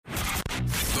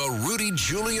The Rudy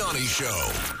Giuliani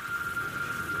Show.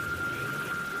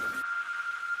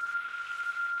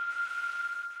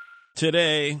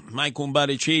 Today, Michael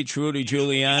Buttigieg, Rudy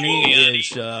Giuliani,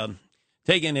 is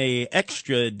taking an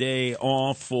extra day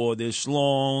off for this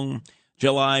long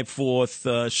July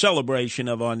 4th celebration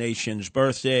of our nation's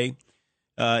birthday.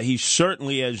 He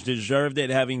certainly has deserved it,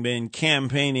 having been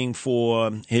campaigning for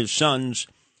his son's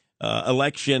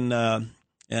election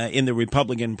in the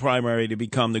Republican primary to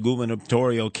become the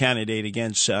gubernatorial candidate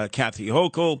against Kathy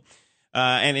Hochul,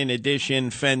 and in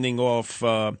addition, fending off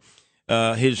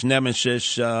his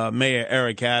nemesis, Mayor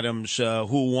Eric Adams,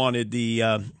 who wanted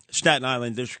the Staten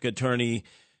Island District Attorney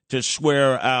to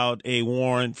swear out a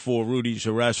warrant for Rudy's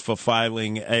arrest for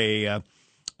filing a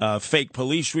fake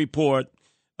police report.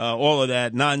 All of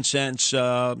that nonsense,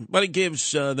 but it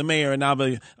gives the mayor an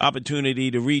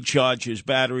opportunity to recharge his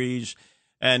batteries.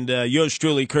 And yours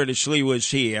truly, Curtis Lee,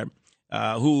 was here,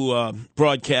 who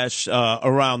broadcasts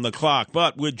around the clock.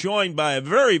 But we're joined by a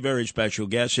very, very special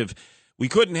guest. If we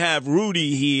couldn't have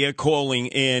Rudy here calling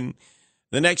in,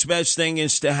 the next best thing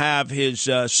is to have his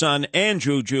son,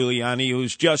 Andrew Giuliani,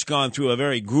 who's just gone through a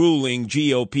very grueling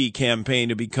GOP campaign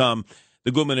to become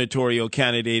the gubernatorial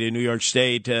candidate in New York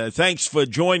State. Thanks for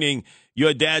joining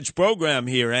your dad's program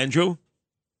here, Andrew.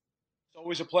 It's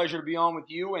always a pleasure to be on with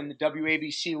you and the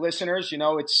WABC listeners. You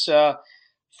know, it's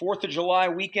 4th of July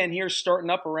weekend here starting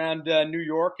up around New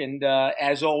York. And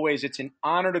as always, it's an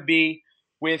honor to be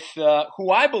with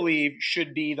who I believe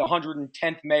should be the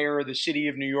 110th mayor of the city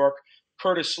of New York,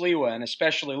 Curtis Sliwa, and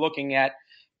especially looking at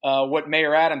what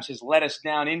Mayor Adams has led us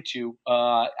down into.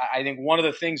 I think one of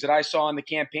the things that I saw on the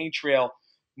campaign trail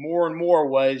more and more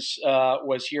was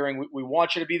hearing, we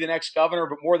want you to be the next governor,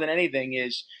 but more than anything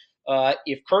is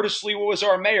if Curtis Sliwa was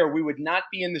our mayor, we would not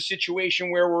be in the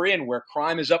situation where we're in, where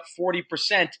crime is up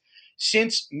 40%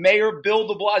 since Mayor Bill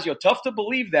de Blasio. Tough to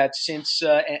believe that since,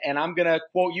 and I'm going to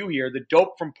quote you here, the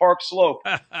dope from Park Slope,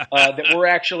 that we're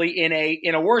actually in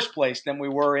a worse place than we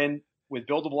were in with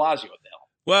Bill de Blasio at the helm.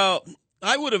 Well,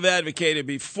 I would have advocated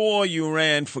before you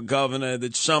ran for governor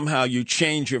that somehow you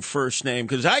change your first name,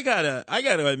 because I gotta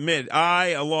admit,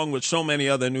 along with so many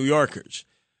other New Yorkers,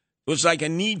 it was like a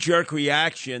knee-jerk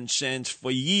reaction since for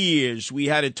years we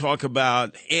had to talk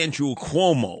about Andrew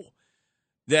Cuomo.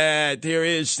 That there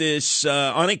is this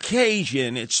on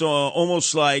occasion, it's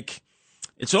almost like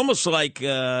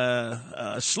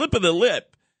a slip of the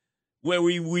lip, where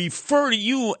we refer to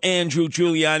you, Andrew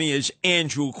Giuliani, as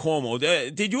Andrew Cuomo.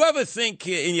 Did you ever think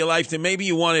in your life that maybe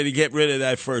you wanted to get rid of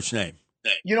that first name?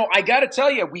 You know, I got to tell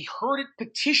you, we heard it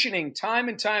petitioning time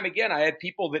and time again. I had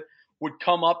people that would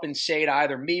come up and say to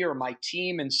either me or my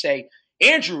team and say,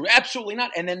 Andrew, absolutely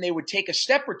not. And then they would take a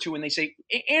step or two and they say,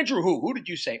 Andrew who? Who did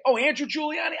you say? Oh, Andrew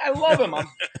Giuliani. I love him. I will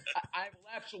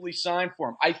absolutely sign for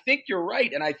him. I think you're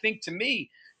right. And I think to me,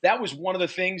 that was one of the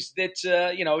things that,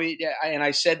 and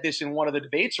I said this in one of the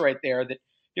debates right there, that,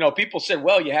 you know, people said,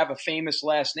 well, you have a famous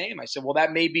last name. I said, well,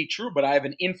 that may be true, but I have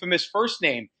an infamous first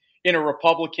name in a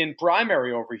Republican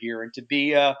primary over here. And to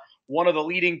be one of the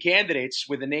leading candidates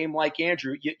with a name like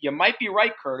Andrew, you might be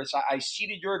right, Curtis. I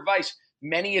ceded your advice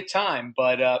many a time,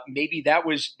 but maybe that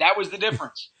was the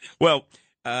difference. Well,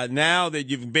 now that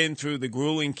you've been through the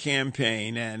grueling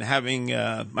campaign and having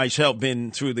myself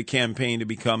been through the campaign to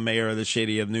become mayor of the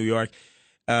city of New York,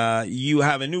 you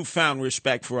have a newfound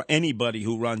respect for anybody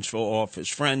who runs for office,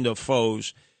 friend or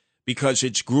foes, because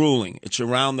it's grueling. It's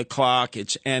around the clock.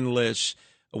 It's endless.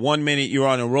 1 minute you're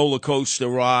on a roller coaster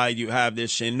ride, you have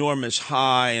this enormous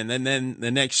high, and then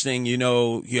the next thing you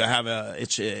know, you have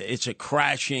it's a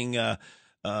crashing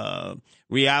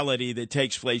reality that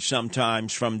takes place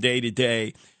sometimes from day to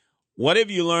day. What have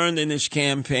you learned in this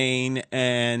campaign,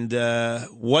 and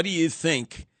what do you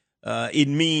think it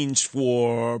means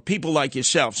for people like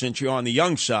yourself, since you're on the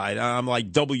young side? I'm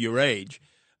like double your age.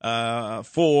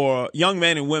 For young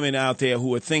men and women out there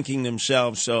who are thinking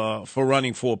themselves for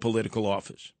running for political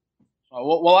office?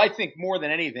 Well, I think more than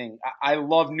anything, I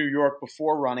love New York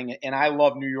before running, and I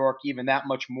love New York even that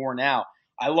much more now.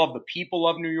 I love the people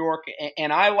of New York,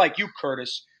 and I, like you,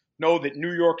 Curtis, know that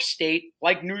New York State,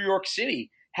 like New York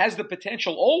City, has the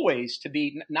potential always to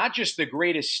be not just the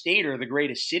greatest state or the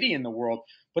greatest city in the world,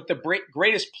 but the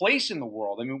greatest place in the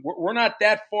world. I mean, we're not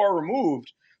that far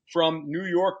removed from New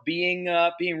York being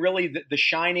really the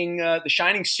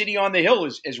shining city on the hill,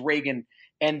 as Reagan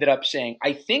ended up saying.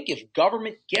 I think if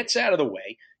government gets out of the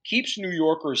way, keeps New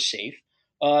Yorkers safe,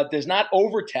 does not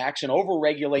overtax and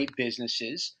overregulate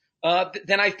businesses,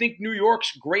 then I think New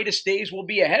York's greatest days will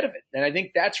be ahead of it. And I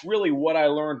think that's really what I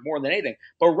learned more than anything.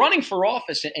 But running for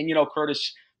office, and you know,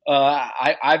 Curtis,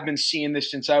 I've been seeing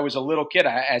this since I was a little kid.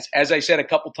 As I said a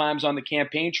couple times on the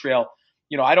campaign trail,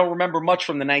 I don't remember much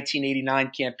from the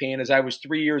 1989 campaign as I was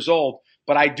 3 years old,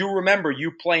 but I do remember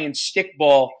you playing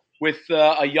stickball with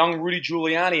a young Rudy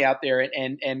Giuliani out there,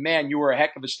 and man, you were a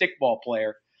heck of a stickball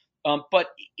player. But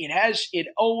it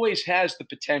always has the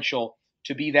potential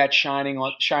to be that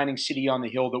shining city on the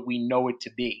hill that we know it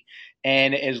to be.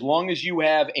 And as long as you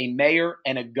have a mayor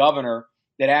and a governor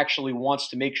that actually wants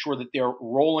to make sure that they're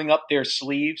rolling up their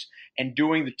sleeves and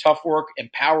doing the tough work,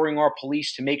 empowering our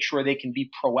police to make sure they can be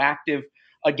proactive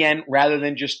again, rather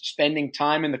than just spending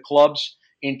time in the clubs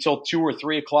until 2 or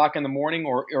 3 o'clock in the morning,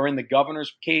 or in the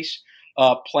governor's case,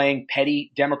 playing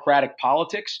petty Democratic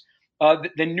politics,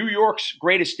 then New York's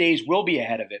greatest days will be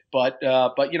ahead of it. But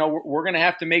we're going to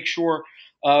have to make sure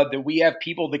that we have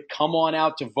people that come on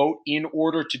out to vote in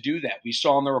order to do that. We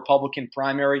saw in the Republican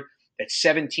primary that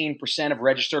 17% of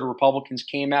registered Republicans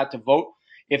came out to vote.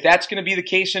 If that's going to be the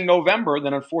case in November,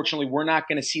 then unfortunately we're not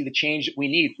going to see the change that we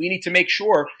need. We need to make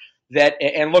sure that,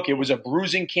 and look, it was a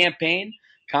bruising campaign.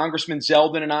 Congressman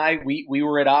Zeldin and I, we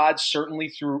were at odds certainly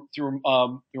through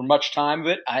much time of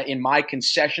it. In my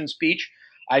concession speech,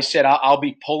 I said I'll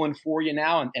be pulling for you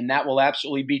now, and that will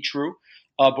absolutely be true.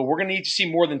 But we're going to need to see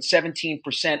more than 17%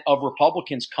 of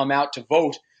Republicans come out to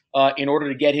vote in order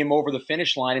to get him over the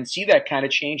finish line and see that kind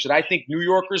of change that I think New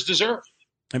Yorkers deserve.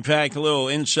 In fact, a little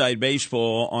inside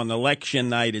baseball on election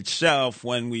night itself,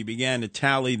 when we began to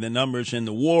tally the numbers in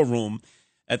the war room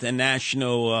at the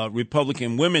National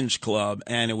Republican Women's Club,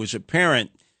 and it was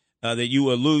apparent that you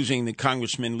were losing to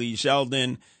Congressman Lee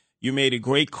Zeldin. You made a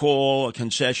great call, a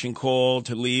concession call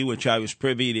to Lee, which I was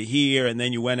privy to hear, and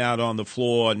then you went out on the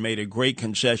floor and made a great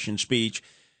concession speech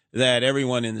that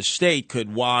everyone in the state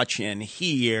could watch and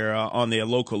hear on their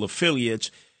local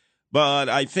affiliates. But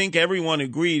I think everyone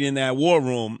agreed in that war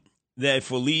room that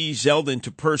for Lee Zeldin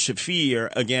to persevere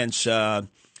against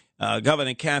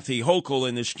Governor Kathy Hochul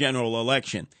in this general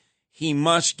election, he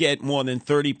must get more than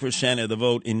 30% of the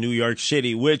vote in New York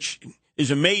City, which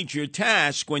is a major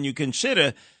task when you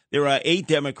consider there are 8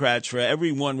 Democrats for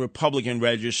every 1 Republican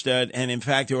registered, and in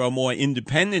fact there are more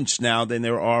independents now than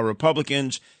there are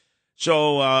Republicans.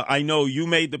 So I know you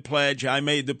made the pledge, I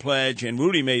made the pledge, and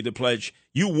Rudy made the pledge.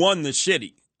 You won the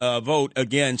city vote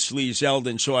against Lee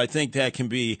Zeldin, so I think that can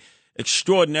be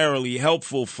extraordinarily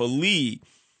helpful for Lee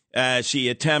as he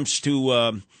attempts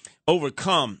to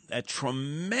overcome that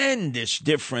tremendous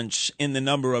difference in the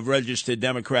number of registered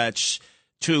Democrats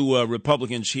to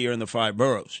Republicans here in the 5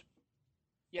 boroughs.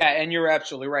 Yeah, and you're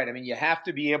absolutely right. I mean, you have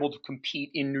to be able to compete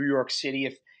in New York City.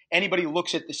 If anybody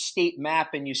looks at the state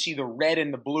map and you see the red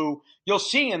and the blue, you'll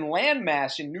see in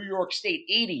landmass in New York State,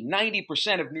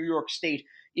 90% of New York State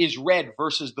is red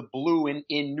versus the blue in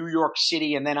New York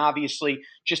City, and then obviously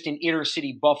just in inner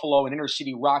city Buffalo and inner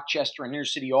city Rochester and inner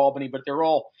city Albany, but they're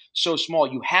all so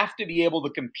small. You have to be able to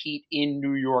compete in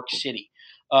New York City.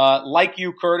 Like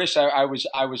you, Curtis, I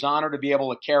was honored to be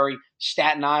able to carry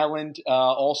Staten Island,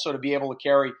 also to be able to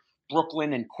carry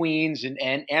Brooklyn and Queens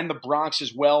and the Bronx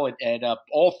as well at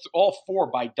all 4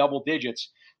 by double digits.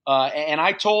 And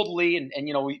I told Lee,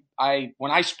 and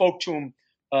when I spoke to him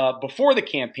before the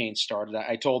campaign started,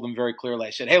 I told him very clearly. I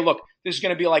said, "Hey, look, this is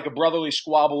going to be like a brotherly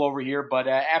squabble over here, but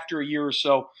after a year or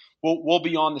so, we'll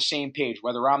be on the same page,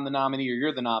 whether I'm the nominee or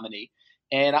you're the nominee,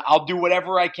 and I'll do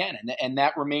whatever I can." And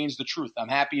that remains the truth. I'm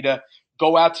happy to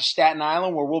go out to Staten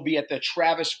Island, where we'll be at the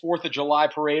Travis 4th of July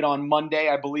parade on Monday.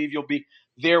 I believe you'll be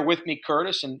there with me,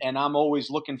 Curtis, and I'm always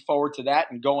looking forward to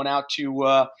that and going out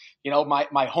to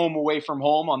my home away from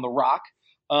home on the Rock.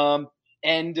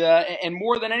 And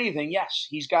more than anything, yes,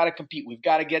 he's got to compete. We've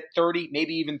got to get 30,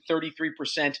 maybe even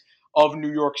 33% of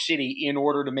New York City in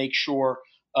order to make sure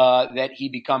that he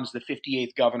becomes the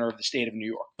 58th governor of the state of New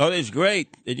York. Oh, that's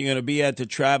great that you're going to be at the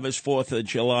Travis 4th of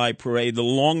July parade, the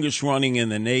longest running in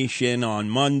the nation, on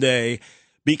Monday,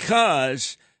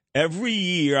 because every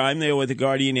year I'm there with the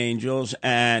Guardian Angels,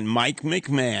 and Mike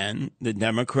McMahon, the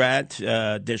Democrat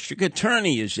district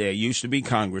attorney, is there. Used to be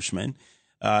congressman.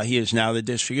 He is now the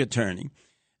district attorney.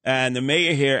 And the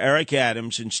mayor here, Eric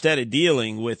Adams, instead of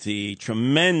dealing with the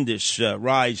tremendous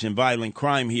rise in violent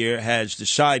crime here, has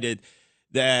decided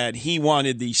that he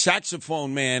wanted the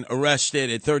saxophone man arrested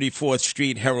at 34th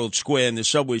Street, Herald Square, in the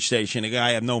subway station, a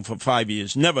guy I've known for 5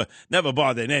 years, never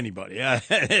bothered anybody.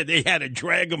 They had to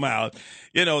drag him out.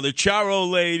 You know, the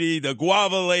Charo lady, the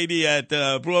Guava lady at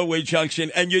Broadway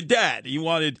Junction, and your dad. He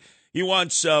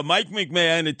wants Mike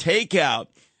McMahon to take out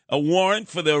a warrant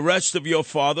for the arrest of your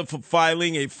father for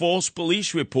filing a false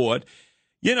police report.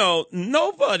 You know,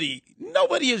 nobody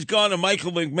has gone to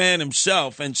Michael McMahon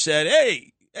himself and said,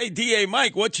 "Hey, Hey, DA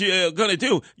Mike, what you going to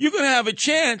do? You're going to have a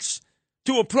chance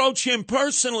to approach him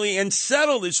personally and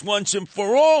settle this once and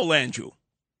for all, Andrew.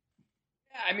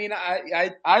 I mean,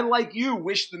 I like you,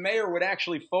 wish the mayor would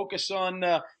actually focus on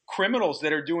criminals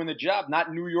that are doing the job,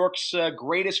 not New York's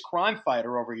greatest crime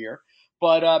fighter over here.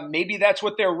 But maybe that's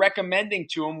what they're recommending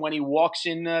to him when he walks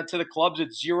in to the clubs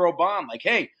at zero bond. Like,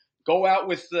 hey, go out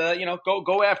with,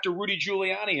 go after Rudy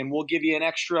Giuliani, and we'll give you an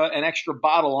extra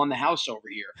bottle on the house over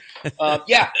here.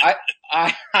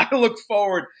 I look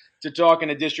forward to talking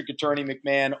to District Attorney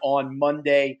McMahon on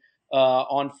Monday.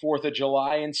 On 4th of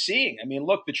July and seeing. I mean,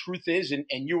 look, the truth is, and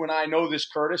you and I know this,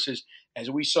 Curtis, as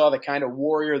we saw the kind of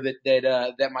warrior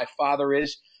that my father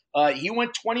is, he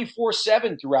went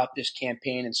 24/7 throughout this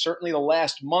campaign, and certainly the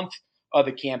last month of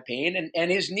the campaign,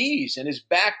 and his knees and his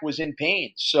back was in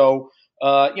pain. So,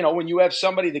 when you have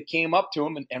somebody that came up to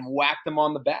him and whacked him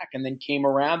on the back and then came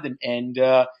around and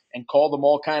called him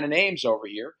all kind of names over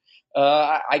here,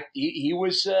 he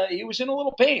was in a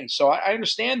little pain, so I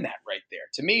understand that right there.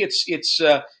 To me, it's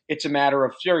a matter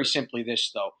of very simply this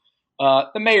though.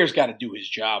 The mayor's got to do his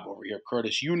job over here,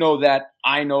 Curtis. You know that,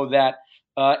 I know that,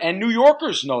 and New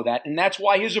Yorkers know that, and that's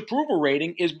why his approval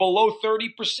rating is below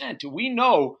 30%. We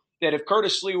know that if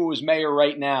Curtis Sliwa was mayor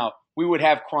right now, we would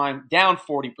have crime down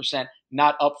 40%,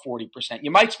 not up 40%.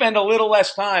 You might spend a little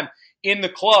less time in the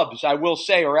clubs, I will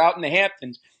say, or out in the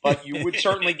Hamptons, but you would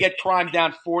certainly get crime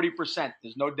down 40%.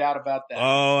 There's no doubt about that.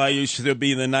 Oh, I used to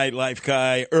be the nightlife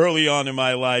guy early on in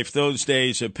my life. Those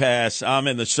days have passed. I'm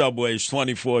in the subways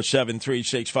 24/7,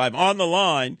 365. On the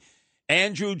line,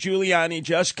 Andrew Giuliani,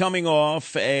 just coming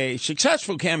off a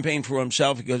successful campaign for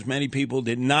himself because many people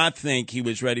did not think he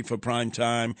was ready for prime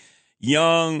time.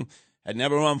 Young, had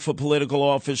never run for political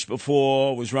office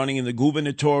before, was running in the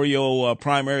gubernatorial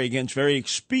primary against very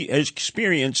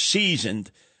experienced, seasoned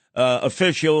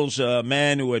officials,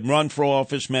 men who had run for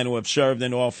office, men who have served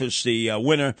in office. The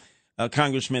winner,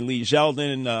 Congressman Lee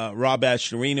Zeldin, Rob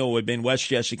Astorino, who had been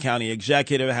Westchester County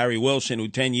executive, Harry Wilson, who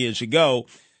 10 years ago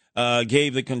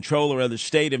gave the controller of the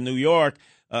state of New York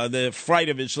the fright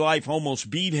of his life,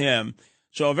 almost beat him.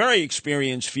 So a very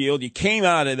experienced field. You came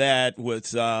out of that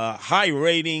with high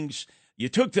ratings. You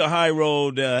took the high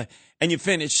road, and you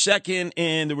finished second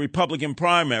in the Republican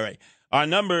primary. Our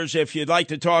numbers, if you'd like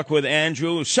to talk with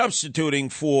Andrew, substituting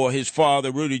for his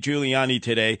father, Rudy Giuliani,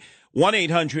 today,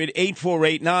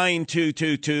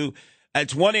 1-800-848-9222.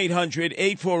 That's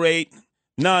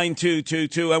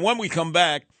 1-800-848-9222. And when we come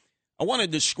back, I want to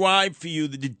describe for you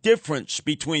the difference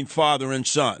between father and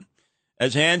son.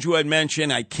 As Andrew had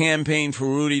mentioned, I campaigned for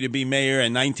Rudy to be mayor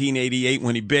in 1988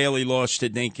 when he barely lost to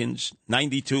Dinkins,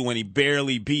 92 when he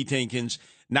barely beat Dinkins,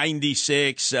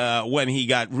 96 when he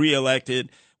got reelected,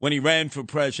 when he ran for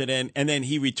president, and then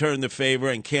he returned the favor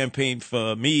and campaigned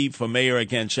for me for mayor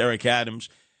against Eric Adams.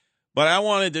 But I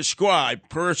want to describe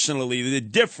personally the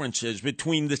differences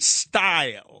between the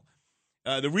style,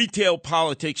 the retail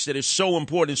politics that is so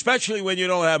important, especially when you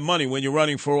don't have money, when you're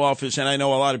running for office. And I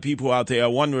know a lot of people out there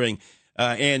are wondering,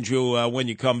 Andrew, when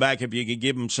you come back, if you could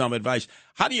give them some advice.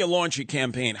 How do you launch a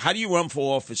campaign? How do you run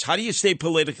for office? How do you stay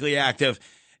politically active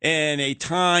in a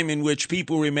time in which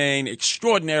people remain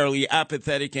extraordinarily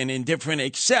apathetic and indifferent,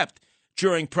 except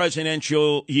during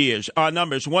presidential years? Our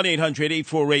numbers,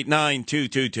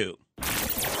 1-800-848-9222.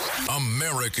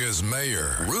 America's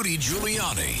Mayor, Rudy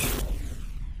Giuliani.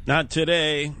 Not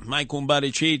today. Michael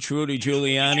Buttigieg, Rudy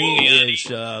Giuliani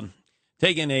is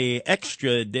taking an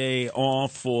extra day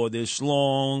off for this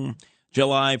long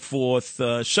July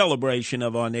 4th celebration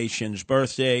of our nation's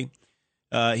birthday.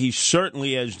 He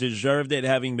certainly has deserved it,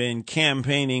 having been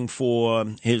campaigning for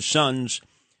his son's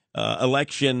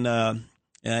election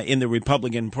in the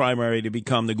Republican primary to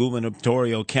become the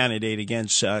gubernatorial candidate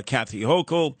against Kathy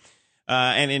Hochul,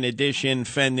 and in addition,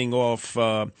 fending off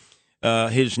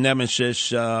his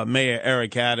nemesis, Mayor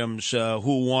Eric Adams,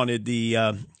 who wanted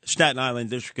the Staten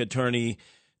Island District Attorney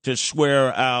to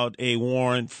swear out a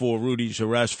warrant for Rudy's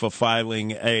arrest for filing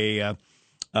a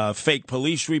fake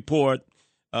police report.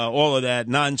 All of that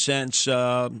nonsense,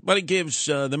 but it gives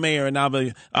the mayor an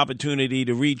opportunity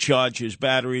to recharge his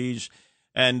batteries.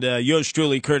 And yours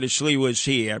truly, Curtis Lee, was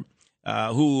here,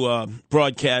 who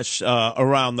broadcasts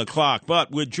around the clock.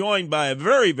 But we're joined by a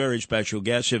very, very special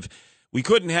guest. If we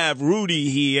couldn't have Rudy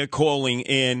here calling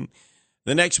in,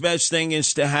 the next best thing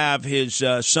is to have his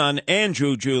son,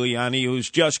 Andrew Giuliani, who's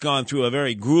just gone through a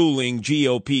very grueling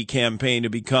GOP campaign to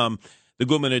become the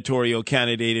gubernatorial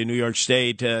candidate in New York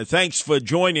State. Thanks for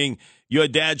joining your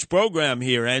dad's program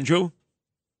here, Andrew.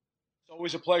 It's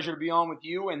always a pleasure to be on with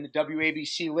you and the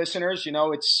WABC listeners. You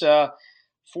know, it's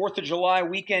 4th of July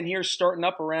weekend here starting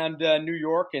up around New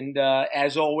York. And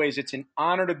as always, it's an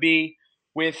honor to be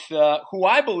with who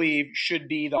I believe should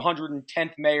be the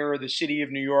 110th mayor of the city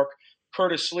of New York,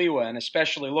 Curtis Sliwa, and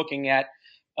especially looking at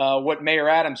what Mayor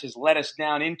Adams has led us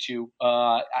down into.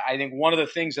 I think one of the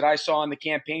things that I saw on the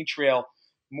campaign trail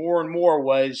more and more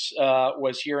was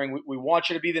hearing, we want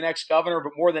you to be the next governor,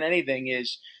 but more than anything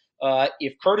is,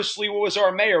 if Curtis Sliwa was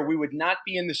our mayor, we would not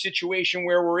be in the situation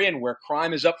where we're in, where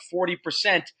crime is up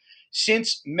 40%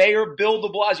 since Mayor Bill de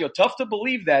Blasio. Tough to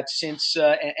believe that since,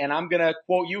 and I'm going to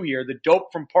quote you here, the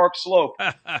dope from Park Slope,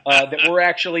 that we're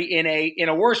actually in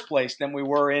a worse place than we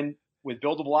were in with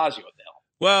Bill de Blasio at the helm.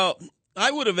 Well, I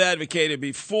would have advocated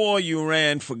before you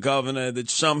ran for governor that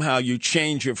somehow you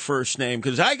change your first name,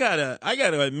 because I gotta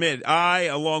admit,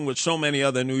 along with so many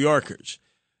other New Yorkers,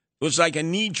 it was like a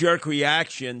knee-jerk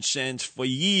reaction since for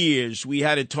years we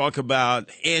had to talk about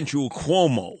Andrew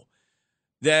Cuomo.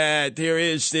 That there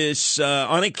is this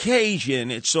on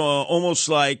occasion, it's almost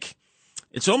like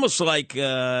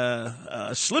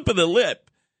a slip of the lip,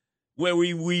 where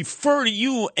we refer to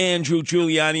you, Andrew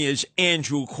Giuliani, as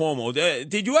Andrew Cuomo.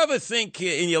 Did you ever think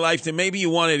in your life that maybe you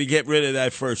wanted to get rid of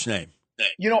that first name?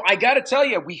 You know, I got to tell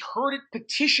you, we heard it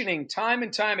petitioning time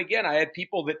and time again. I had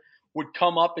people that would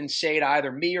come up and say to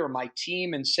either me or my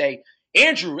team and say,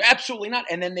 Andrew, absolutely not.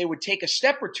 And then they would take a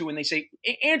step or two and they say,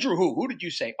 Andrew who? Who did you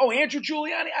say? Oh, Andrew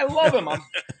Giuliani. I love him. I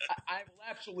will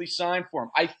absolutely sign for him.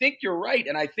 I think you're right.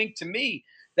 And I think to me,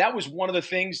 that was one of the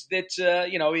things that,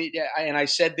 and I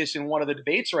said this in one of the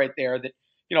debates right there, that,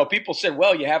 people said,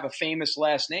 well, you have a famous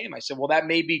last name. I said, well, that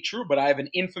may be true, but I have an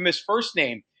infamous first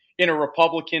name in a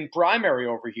Republican primary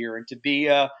over here. And to be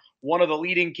one of the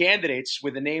leading candidates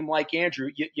with a name like Andrew,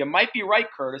 you might be right,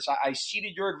 Curtis. I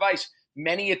ceded your advice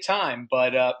many a time,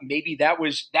 but maybe that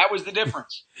was the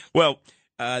difference. Well,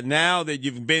 now that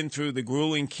you've been through the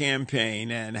grueling campaign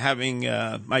and having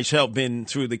myself been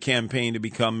through the campaign to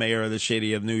become mayor of the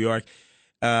city of New York,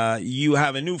 you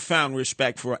have a newfound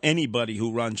respect for anybody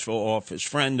who runs for office,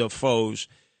 friend or foes,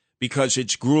 because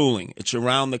it's grueling. It's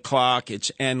around the clock.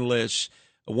 It's endless.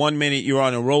 1 minute you're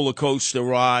on a roller coaster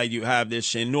ride, you have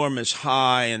this enormous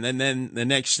high, and then the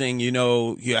next thing you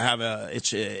know, you have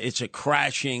it's a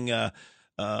crashing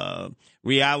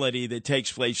reality that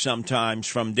takes place sometimes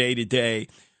from day to day.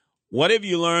 What have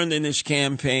you learned in this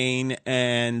campaign,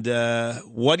 and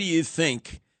what do you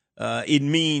think it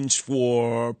means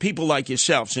for people like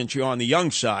yourself, since you're on the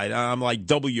young side? I'm like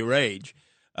double your age.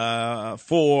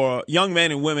 For young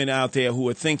men and women out there who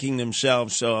are thinking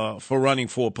themselves for running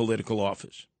for political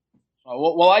office?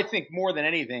 Well, I think more than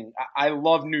anything, I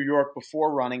love New York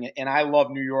before running, and I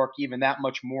love New York even that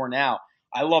much more now.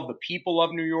 I love the people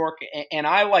of New York, and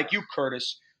I, like you,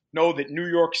 Curtis, know that New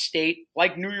York State,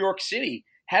 like New York City,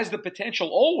 has the potential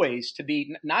always to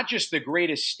be not just the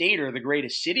greatest state or the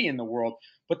greatest city in the world,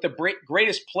 but the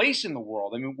greatest place in the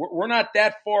world. I mean, we're not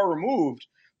that far removed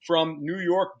from New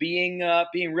York being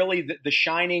really the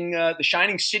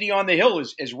shining city on the hill,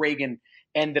 as Reagan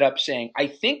ended up saying. I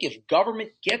think if government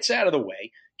gets out of the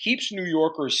way, keeps New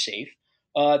Yorkers safe,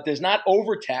 does not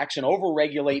overtax and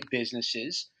overregulate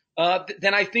businesses,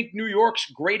 then I think New York's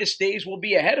greatest days will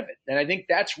be ahead of it. And I think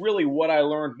that's really what I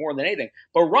learned more than anything.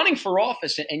 But running for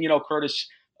office, and Curtis,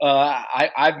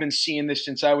 I've been seeing this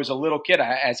since I was a little kid.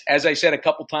 As I said a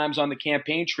couple times on the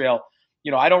campaign trail,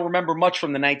 I don't remember much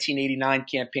from the 1989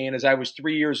 campaign, as I was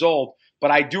 3 years old, but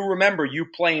I do remember you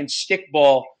playing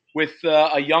stickball with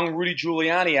a young Rudy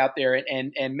Giuliani out there,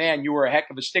 and man, you were a heck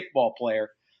of a stickball player.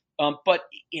 But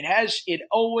it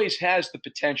always has the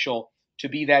potential to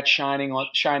be that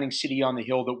shining city on the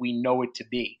hill that we know it to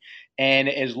be. And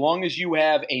as long as you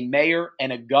have a mayor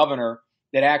and a governor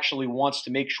that actually wants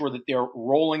to make sure that they're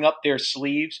rolling up their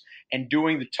sleeves and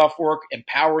doing the tough work,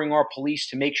 empowering our police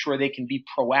to make sure they can be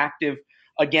proactive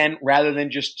again, rather than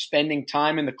just spending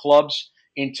time in the clubs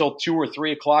until 2 or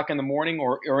 3 o'clock in the morning,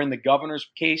 or in the governor's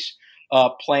case,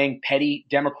 playing petty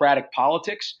Democratic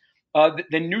politics,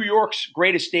 then New York's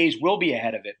greatest days will be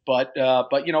ahead of it. But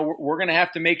we're going to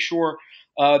have to make sure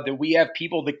that we have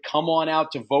people that come on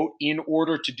out to vote in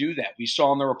order to do that. We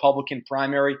saw in the Republican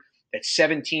primary that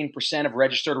 17% of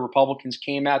registered Republicans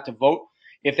came out to vote.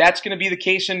 If that's going to be the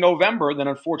case in November, then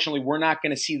unfortunately we're not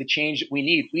going to see the change that we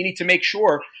need. We need to make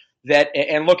sure that,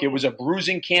 and look, it was a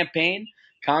bruising campaign.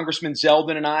 Congressman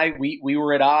Zeldin and I, we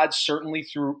were at odds certainly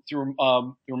through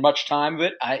much time of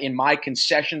it. In my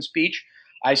concession speech,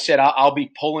 I said I'll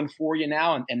be pulling for you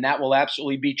now, and that will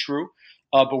absolutely be true.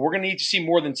 But we're going to need to see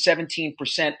more than 17%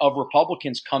 of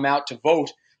Republicans come out to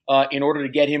vote in order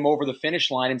to get him over the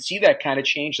finish line and see that kind of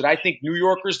change that I think New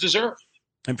Yorkers deserve.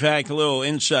 In fact, a little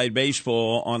inside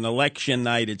baseball on election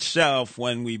night itself,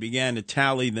 when we began to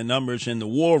tally the numbers in the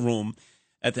war room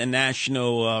at the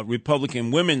National Republican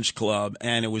Women's Club,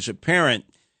 and it was apparent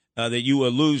that you were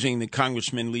losing the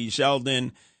Congressman Lee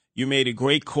Zeldin. You made a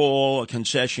great call, a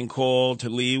concession call to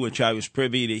Lee, which I was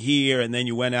privy to hear, and then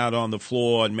you went out on the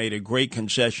floor and made a great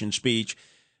concession speech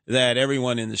that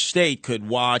everyone in the state could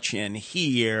watch and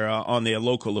hear on their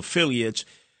local affiliates.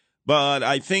 But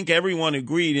I think everyone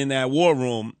agreed in that war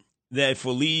room that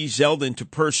for Lee Zeldin to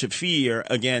persevere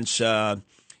against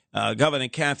Governor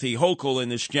Kathy Hochul in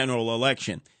this general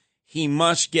election, he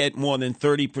must get more than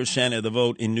 30% of the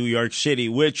vote in New York City,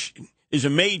 which is a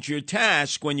major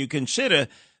task when you consider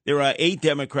there are 8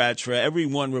 Democrats for every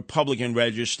 1 Republican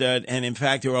registered. And in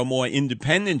fact, there are more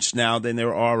independents now than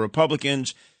there are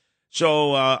Republicans.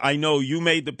 So I know you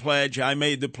made the pledge, I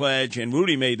made the pledge, and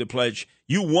Rudy made the pledge.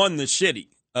 You won the city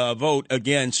vote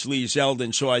against Lee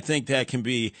Zeldin. So I think that can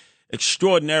be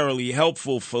extraordinarily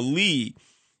helpful for Lee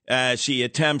as he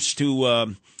attempts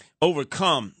to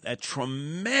overcome that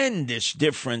tremendous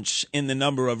difference in the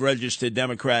number of registered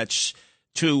Democrats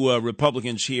to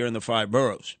Republicans here in the 5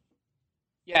 boroughs.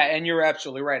 Yeah, and you're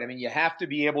absolutely right. I mean, you have to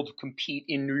be able to compete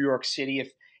in New York City.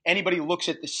 If anybody looks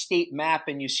at the state map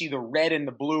and you see the red and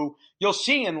the blue, you'll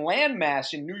see in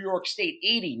landmass in New York State,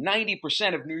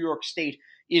 90% of New York State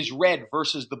is red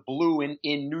versus the blue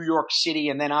in New York City,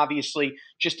 and then obviously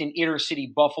just in inner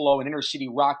city Buffalo and inner city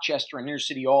Rochester and inner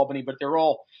city Albany, but they're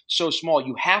all so small.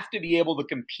 You have to be able to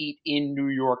compete in New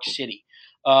York City.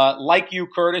 Like you,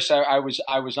 Curtis, I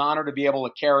was honored to be able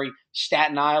to carry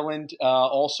Staten Island,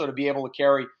 also to be able to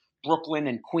carry Brooklyn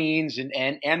and Queens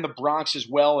and the Bronx as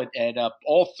well at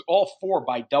all 4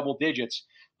 by double digits.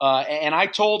 And I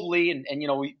told Lee, and you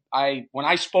know, when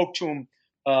I spoke to him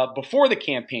before the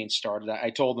campaign started,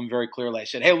 I told him very clearly. I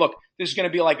said, "Hey, look, this is going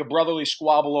to be like a brotherly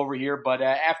squabble over here, but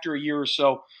after a year or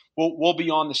so, we'll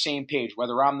be on the same page,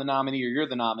 whether I'm the nominee or you're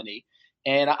the nominee,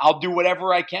 and I'll do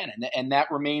whatever I can." And that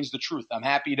remains the truth. I'm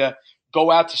happy to go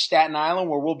out to Staten Island,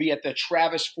 where we'll be at the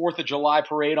Travis 4th of July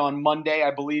parade on Monday. I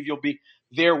believe you'll be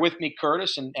there with me,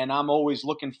 Curtis, and I'm always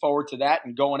looking forward to that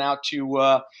and going out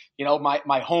to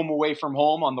my home away from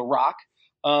home on the Rock.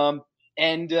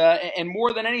 And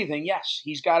more than anything, yes,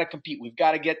 he's got to compete. We've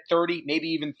got to get 30, maybe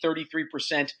even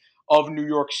 33% of New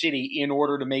York City in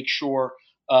order to make sure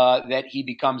that he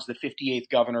becomes the 58th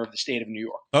governor of the state of New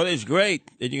York. Oh, that's great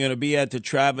that you're going to be at the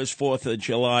Travis 4th of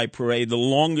July parade, the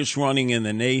longest running in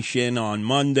the nation, on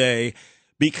Monday,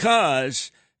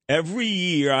 because every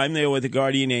year I'm there with the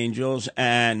Guardian Angels,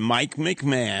 and Mike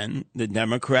McMahon, the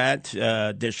Democrat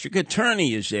district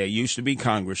attorney, is there. Used to be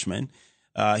congressman.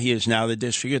 He is now the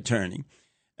district attorney.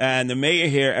 And the mayor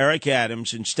here, Eric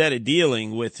Adams, instead of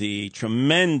dealing with the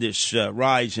tremendous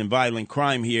rise in violent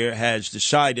crime here, has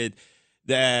decided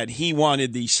that he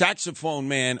wanted the saxophone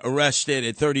man arrested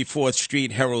at 34th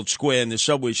Street, Herald Square in the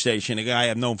subway station, a guy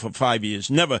I've known for 5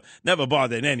 years, never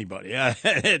bothered anybody.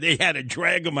 They had to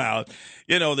drag him out.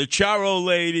 You know, the Charo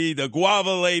lady, the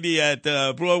Guava lady at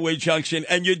Broadway Junction,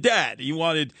 and your dad. He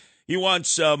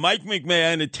wants Mike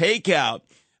McMahon to take out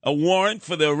a warrant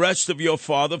for the arrest of your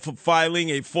father for filing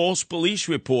a false police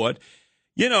report.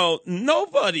 You know,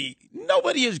 nobody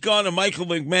has gone to Michael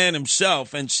McMahon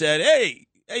himself and said, hey,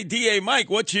 DA Mike,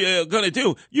 what you going to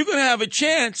do? You're going to have a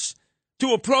chance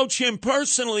to approach him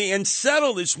personally and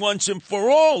settle this once and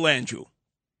for all, Andrew.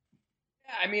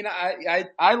 I mean,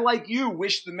 I like you,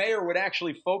 wish the mayor would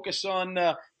actually focus on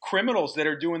criminals that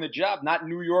are doing the job, not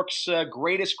New York's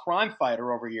greatest crime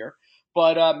fighter over here.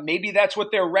 But maybe that's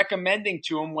what they're recommending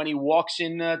to him when he walks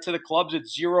in to the clubs at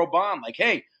zero bond. Like,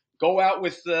 hey, go out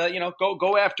with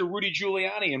go after Rudy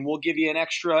Giuliani, and we'll give you an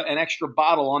extra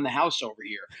bottle on the house over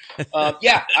here.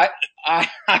 Yeah,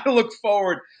 I look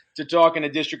forward to talking to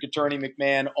District Attorney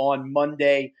McMahon on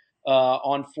Monday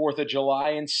on 4th of July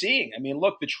and seeing. I mean,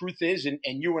 look, the truth is, and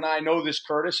you and I know this,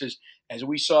 Curtis, as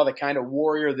we saw the kind of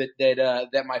warrior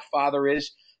that my father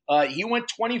is. He went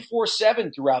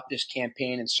 24/7 throughout this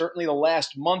campaign, and certainly the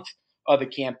last month of the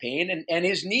campaign, and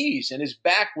his knees and his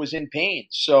back was in pain.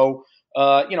 So,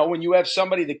 when you have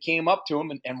somebody that came up to him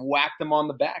and whacked him on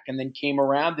the back, and then came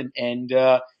around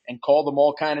and called him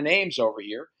all kind of names over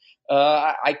here,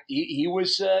 he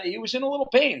was in a little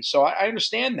pain. So I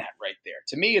understand that right there.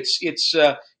 To me, it's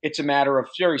a matter of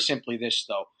very simply this,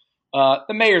 though.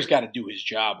 The mayor's got to do his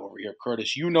job over here,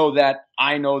 Curtis. You know that.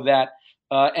 I know that.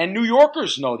 And New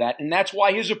Yorkers know that, and that's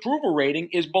why his approval rating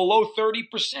is below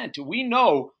 30%. We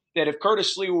know that if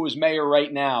Curtis Sliwa was mayor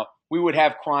right now, we would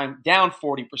have crime down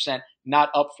 40%,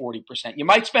 not up 40%. You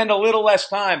might spend a little less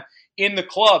time in the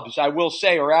clubs, I will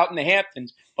say, or out in the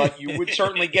Hamptons, but you would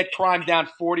certainly get crime down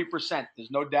 40%.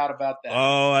 There's no doubt about that.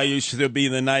 Oh, I used to be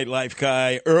the nightlife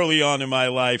guy early on in my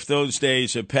life. Those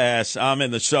days are past. I'm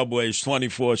in the subways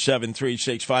 24/7,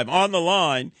 365. On the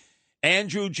line,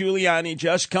 Andrew Giuliani,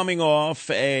 just coming off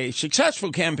a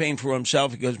successful campaign for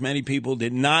himself because many people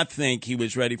did not think he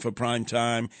was ready for prime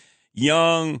time.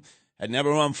 Young, had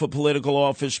never run for political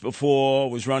office before,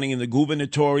 was running in the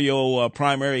gubernatorial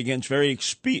primary against very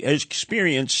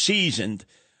experienced, seasoned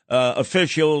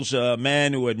officials,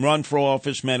 men who had run for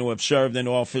office, men who have served in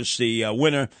office. The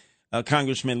winner,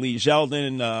 Congressman Lee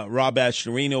Zeldin, Rob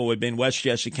Astorino, who had been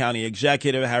Westchester County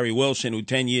executive, Harry Wilson, who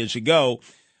 10 years ago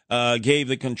gave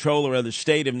the controller of the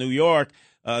state of New York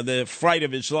the fright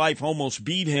of his life, almost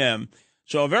beat him.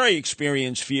 So a very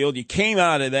experienced field. You came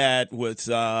out of that with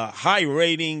high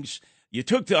ratings. You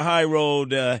took the high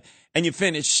road, and you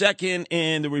finished second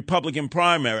in the Republican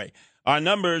primary. Our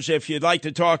numbers, if you'd like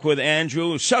to talk with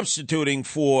Andrew, substituting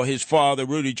for his father,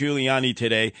 Rudy Giuliani,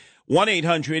 today,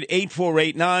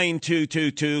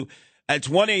 1-800-848-9222. That's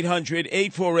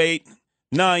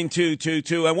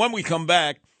 1-800-848-9222. And when we come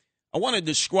back, I want to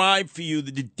describe for you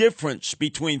the difference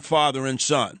between father and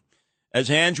son. As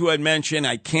Andrew had mentioned,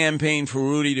 I campaigned for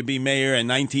Rudy to be mayor in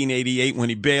 1988 when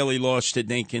he barely lost to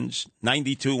Dinkins,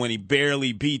 92 when he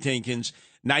barely beat Dinkins,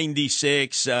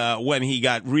 96 when he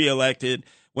got reelected,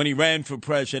 when he ran for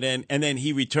president, and then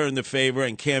he returned the favor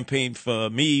and campaigned for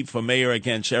me for mayor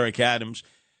against Eric Adams.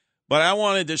 But I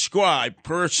want to describe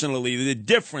personally the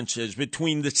differences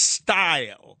between the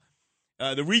style,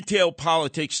 the retail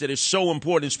politics that is so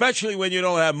important, especially when you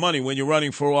don't have money, when you're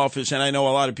running for office. And I know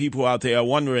a lot of people out there are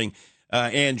wondering,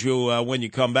 Andrew, when you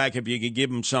come back, if you could give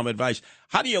them some advice.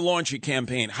 How do you launch a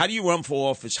campaign? How do you run for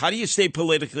office? How do you stay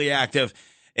politically active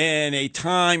in a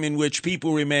time in which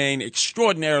people remain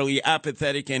extraordinarily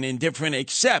apathetic and indifferent,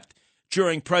 except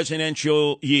during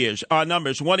presidential years? Our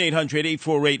numbers,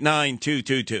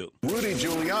 1-800-848-9222. Rudy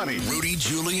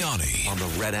Giuliani on the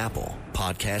Red Apple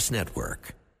Podcast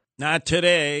Network. Not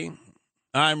today.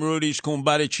 I'm Rudy's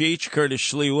Kumbara Cheech, Curtis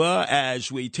Sliwa,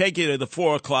 as we take you to the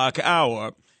 4 o'clock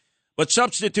hour. But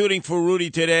substituting for Rudy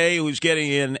today, who's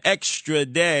getting an extra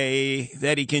day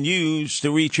that he can use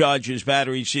to recharge his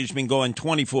batteries. He's been going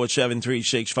 24/7,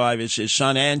 365. Is his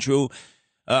son, Andrew,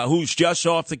 who's just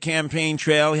off the campaign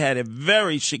trail. He had a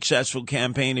very successful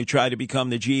campaign to try to become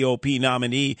the GOP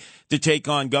nominee to take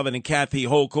on Governor Kathy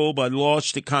Hochul, but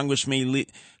lost to Congressman Lee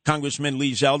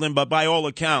Zeldin. But by all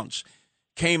accounts,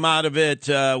 came out of it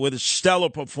with a stellar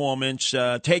performance,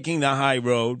 taking the high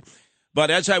road. But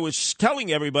as I was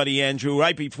telling everybody, Andrew,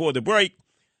 right before the break,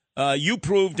 you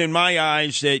proved in my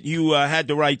eyes that you had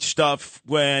the right stuff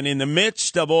when in the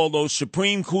midst of all those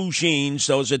Supreme Cuisines,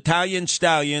 those Italian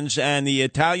Stallions and the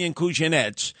Italian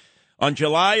Cuisinettes, on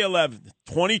July 11th,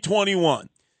 2021,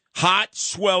 hot,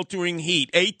 sweltering heat,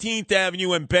 18th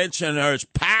Avenue and Bensonhurst,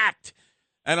 packed,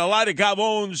 and a lot of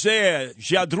gavones there,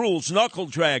 jadruls, knuckle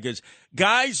draggers,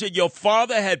 guys that your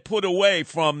father had put away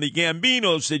from the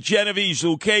Gambinos, the Genovese,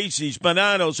 Lucchese's,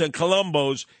 Bonanos, and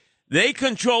Colombos. They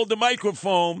controlled the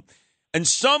microphone, and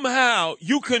somehow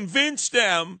you convinced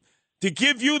them to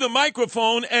give you the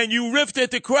microphone, and you riffed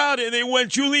at the crowd, and they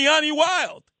went Giuliani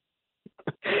wild.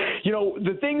 You know,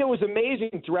 the thing that was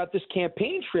amazing throughout this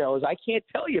campaign trail is I can't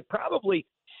tell you, probably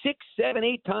 6, 7,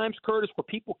 8 times, Curtis, where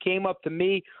people came up to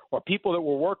me or people that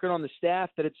were working on the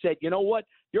staff that had said, you know what,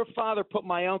 your father put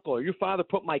my uncle or your father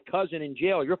put my cousin in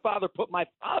jail. Your father put my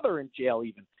father in jail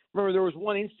even. Remember, there was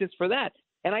one instance for that.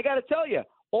 And I got to tell you,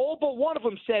 all but one of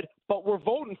them said, but we're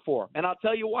voting for him. And I'll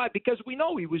tell you why. Because we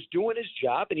know he was doing his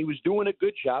job, and he was doing a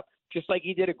good job, just like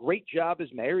he did a great job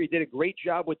as mayor. He did a great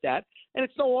job with that. And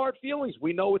it's no hard feelings.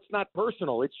 We know it's not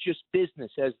personal. It's just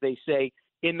business, as they say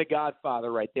in The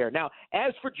Godfather right there. Now,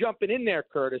 as for jumping in there,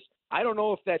 Curtis, I don't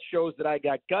know if that shows that I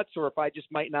got guts or if I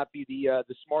just might not be the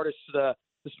smartest,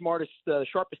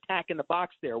 sharpest tack in the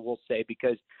box there, we'll say,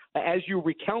 because as you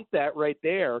recount that right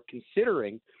there,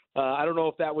 considering I don't know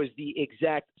if that was the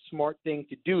exact smart thing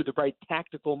to do, the right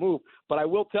tactical move, but I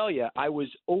will tell you, I was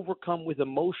overcome with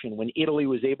emotion when Italy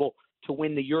was able to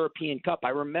win the European Cup. I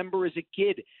remember as a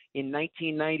kid in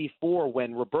 1994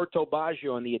 when Roberto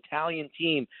Baggio and the Italian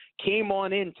team came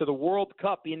on into the World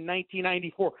Cup in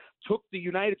 1994, took the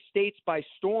United States by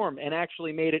storm and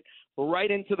actually made it right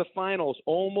into the finals,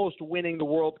 almost winning the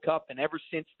World Cup. And ever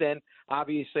since then,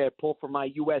 obviously I pull for my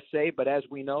USA, but as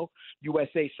we know,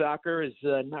 USA soccer is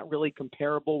not really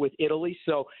comparable with Italy.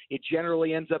 So it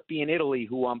generally ends up being Italy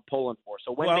who I'm pulling for.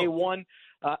 So when they won,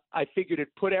 I figured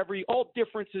it'd put all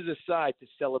differences aside to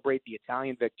celebrate the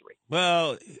Italian victory.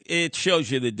 Well, it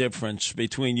shows you the difference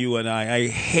between you and I. I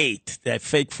hate that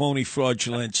fake, phony,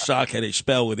 fraudulent soccer they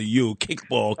spell with a U,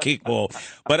 kickball.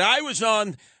 But I was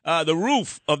on the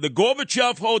roof of the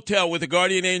Gorbachev Hotel with the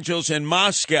Guardian Angels in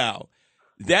Moscow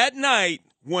that night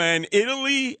when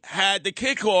Italy had the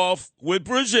kickoff with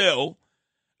Brazil,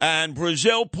 and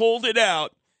Brazil pulled it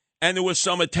out. And there was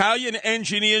some Italian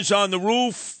engineers on the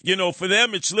roof. You know, for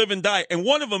them, it's live and die. And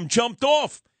one of them jumped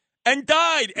off and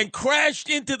died and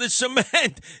crashed into the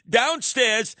cement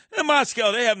downstairs. In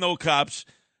Moscow, they have no cops.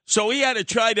 So he had to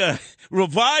try to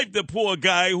revive the poor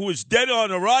guy who was dead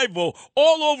on arrival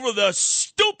all over the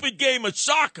stupid game of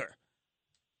soccer.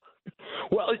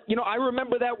 Well, you know, I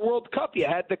remember that World Cup. You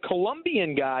had the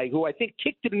Colombian guy who I think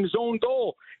kicked it in his own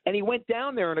goal, and he went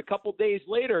down there, and a couple days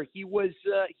later he was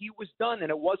done, and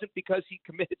it wasn't because he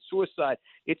committed suicide.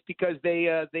 It's because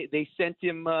they sent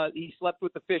him. He slept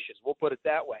with the fishes. We'll put it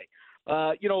that way.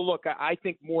 You know, look, I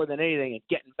think more than anything, and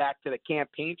getting back to the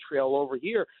campaign trail over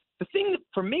here, the thing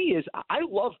for me is I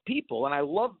love people, and I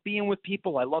love being with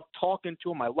people. I love talking to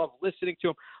them. I love listening to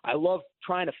them. I love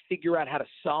trying to figure out how to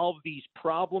solve these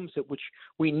problems, at which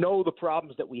we know the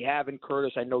problems that we have in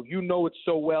Curtis. I know you know it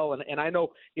so well, and I know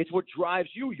it's what drives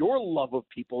you, your love of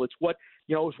people. It's what,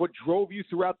 you know, it's what drove you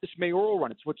throughout this mayoral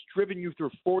run. It's what's driven you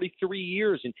through 43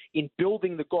 years in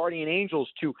building the Guardian Angels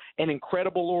to an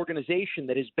incredible organization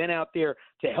that has been out there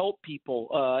to help people.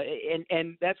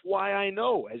 And that's why I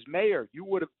know, as mayor, you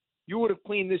would have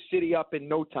cleaned this city up in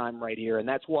no time right here, and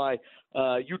that's why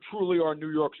you truly are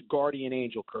New York's guardian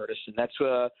angel, Curtis. And that's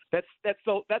the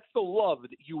love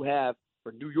that you have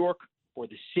for New York, for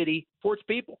the city, for its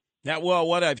people. Now, well,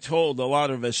 what I've told a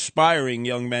lot of aspiring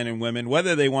young men and women,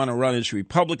 whether they want to run as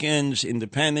Republicans,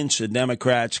 Independents, or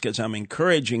Democrats, because I'm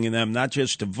encouraging them not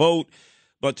just to vote,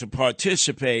 but to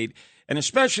participate, and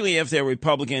especially if they're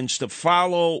Republicans, to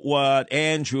follow what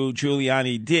Andrew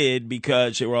Giuliani did,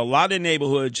 because there were a lot of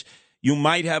neighborhoods you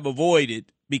might have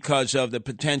avoided because of the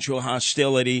potential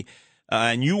hostility.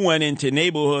 And you went into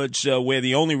neighborhoods where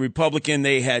the only Republican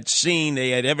they had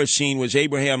ever seen was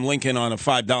Abraham Lincoln on a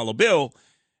 $5 bill,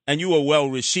 and you were well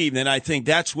received. And I think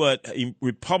that's what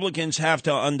Republicans have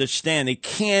to understand. They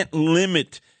can't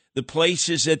limit the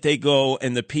places that they go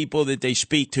and the people that they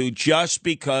speak to just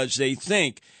because they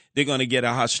think they're going to get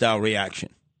a hostile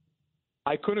reaction.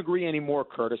 I couldn't agree anymore,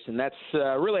 Curtis, and that's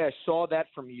really, I saw that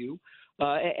from you.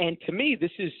 And to me,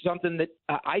 this is something that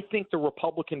I think the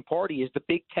Republican Party is the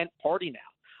big tent party now.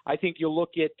 I think you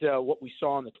look at what we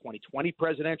saw in the 2020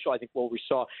 presidential. I think what we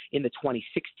saw in the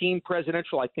 2016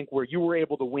 presidential. I think where you were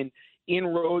able to win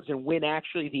inroads and win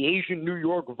actually the Asian New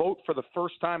York vote for the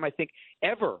first time, I think,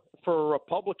 ever for a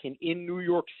Republican in New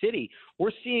York City.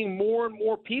 We're seeing more and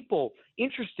more people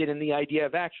interested in the idea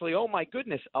of actually, oh, my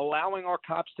goodness, allowing our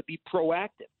cops to be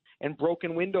proactive and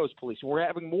broken windows police. And we're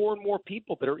having more and more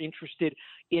people that are interested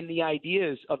in the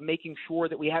ideas of making sure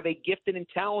that we have a gifted and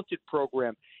talented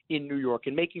program in New York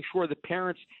and making sure that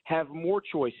parents have more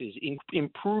choices,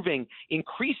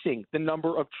 increasing the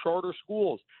number of charter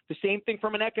schools. The same thing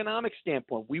from an economic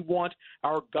standpoint. We want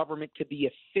our government to be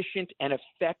efficient and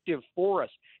effective for us.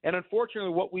 And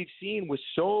unfortunately, what we've seen with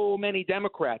so many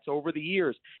Democrats over the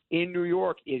years in New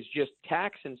York is just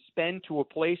tax and spend to a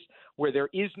place where there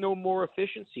is no more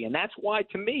efficiency. And that's why,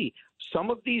 to me,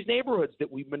 some of these neighborhoods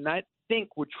that we would not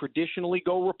think would traditionally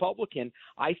go Republican,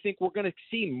 I think we're going to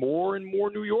see more and more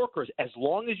New Yorkers. As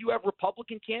long as you have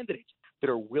Republican candidates that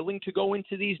are willing to go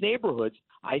into these neighborhoods,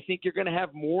 I think you're going to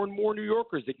have more and more New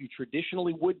Yorkers that you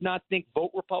traditionally would not think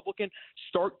vote Republican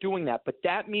start doing that. But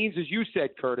that means, as you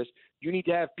said, Curtis, you need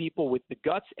to have people with the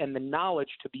guts and the knowledge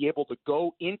to be able to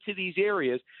go into these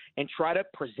areas and try to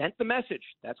present the message.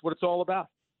 That's what it's all about.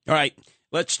 All right,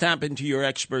 let's tap into your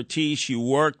expertise. You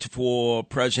worked for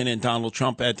President Donald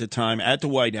Trump at the time at the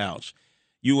White House.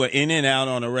 You were in and out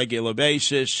on a regular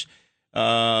basis.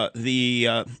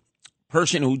 The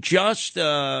person who just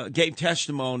gave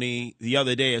testimony the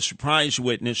other day, a surprise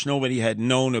witness, nobody had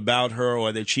known about her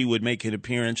or that she would make an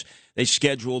appearance. They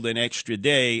scheduled an extra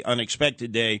day,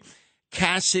 unexpected day.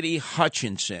 Cassidy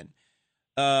Hutchinson.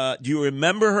 Do you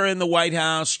remember her in the White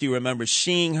House? Do you remember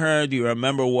seeing her? Do you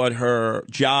remember what her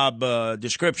job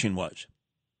description was?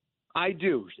 I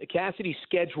do. Cassidy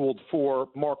scheduled for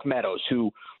Mark Meadows, who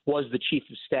was the chief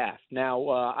of staff. Now,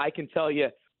 I can tell you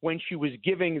when she was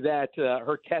giving that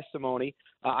her testimony,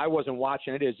 I wasn't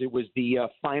watching it as it was the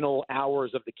final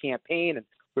hours of the campaign, and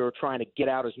we were trying to get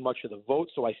out as much of the vote,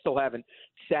 so I still haven't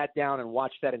sat down and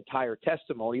watched that entire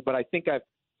testimony. But I think I've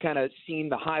kind of seen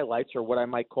the highlights, or what I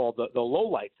might call the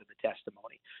lowlights of the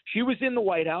testimony. She was in the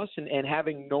White House, and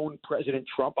having known President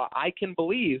Trump, I can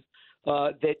believe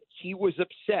that he was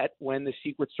upset when the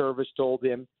Secret Service told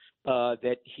him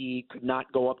that he could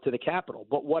not go up to the Capitol.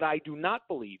 But what I do not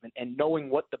believe, and knowing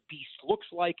what the beast looks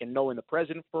like and knowing the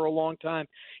president for a long time,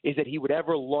 is that he would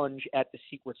ever lunge at the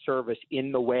Secret Service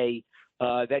in the way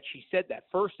that she said that.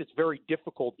 First, it's very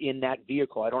difficult in that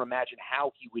vehicle. I don't imagine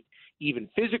how he would even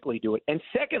physically do it. And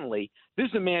secondly, this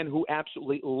is a man who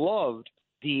absolutely loved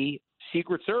the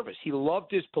Secret Service. He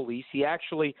loved his police. He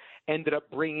actually ended up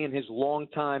bringing in his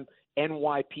longtime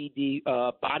NYPD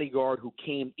bodyguard who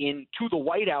came into the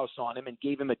White House on him and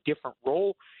gave him a different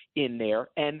role in there.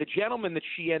 And the gentleman that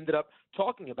she ended up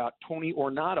talking about, Tony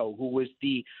Ornato, who was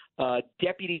the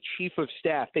deputy chief of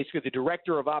staff, basically the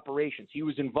director of operations. He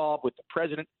was involved with the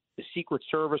president, the Secret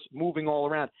Service, moving all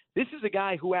around. This is a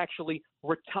guy who actually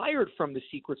retired from the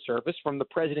Secret Service, from the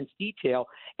president's detail,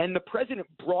 and the president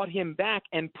brought him back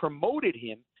and promoted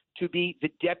him to be the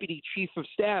deputy chief of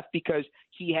staff because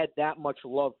he had that much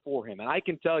love for him. And I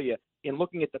can tell you, in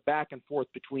looking at the back and forth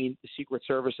between the Secret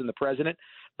Service and the president,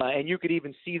 and you could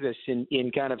even see this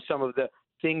in kind of some of the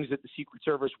things that the Secret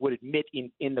Service would admit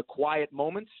in the quiet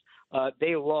moments,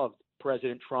 they loved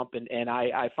President Trump, and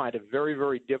I find it very,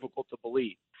 very difficult to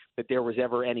believe that there was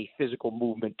ever any physical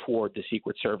movement toward the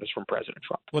Secret Service from President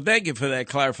Trump. Well, thank you for that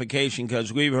clarification,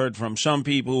 because we've heard from some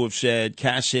people who have said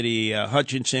Cassidy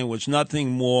Hutchinson was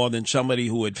nothing more than somebody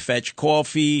who would fetch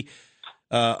coffee.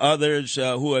 Others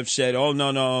who have said, oh,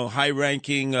 no,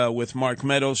 high-ranking with Mark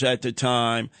Meadows at the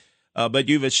time. But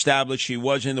you've established she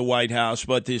was in the White House.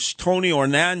 But this Tony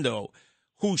Ornato,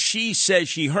 who she says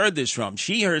she heard this from,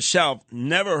 she herself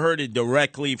never heard it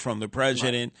directly from the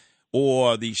president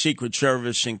or the Secret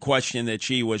Service in question that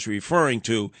she was referring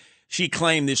to. She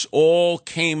claimed this all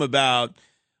came about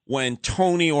when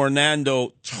Tony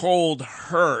Ornato told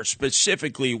her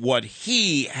specifically what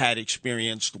he had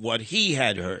experienced, what he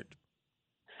had heard.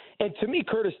 And to me,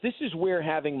 Curtis, this is where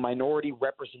having minority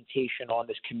representation on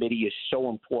this committee is so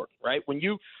important, right? When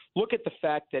you look at the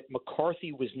fact that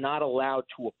McCarthy was not allowed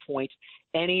to appoint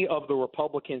any of the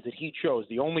Republicans that he chose,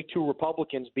 the only two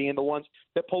Republicans being the ones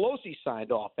that Pelosi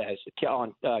signed off as,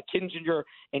 on Kinzinger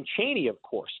and Cheney, of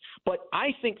course. But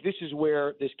I think this is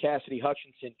where this Cassidy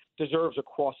Hutchinson deserves a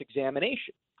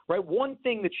cross-examination, right? One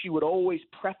thing that she would always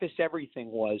preface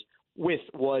everything with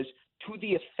was to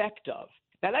the effect of.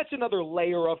 Now, that's another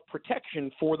layer of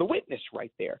protection for the witness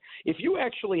right there. If you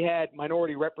actually had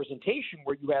minority representation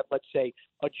where you had, let's say,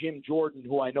 a Jim Jordan,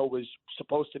 who I know was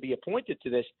supposed to be appointed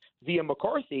to this via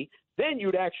McCarthy, then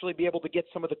you'd actually be able to get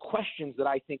some of the questions that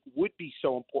I think would be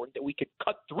so important that we could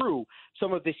cut through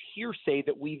some of this hearsay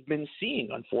that we've been seeing,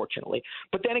 unfortunately.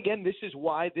 But then again, this is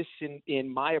why this, in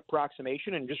my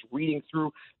approximation and just reading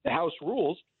through the House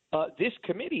rules, this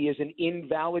committee is an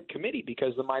invalid committee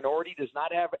because the minority does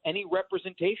not have any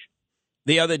representation.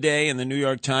 The other day in the New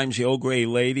York Times, the old gray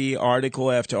lady,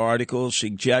 article after article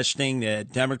suggesting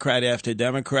that Democrat after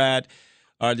Democrat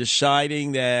are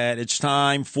deciding that it's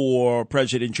time for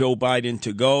President Joe Biden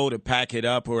to go, to pack it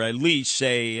up, or at least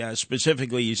say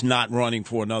specifically he's not running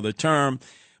for another term.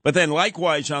 But then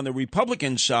likewise on the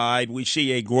Republican side, we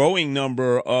see a growing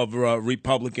number of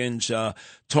Republicans,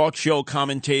 talk show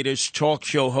commentators, talk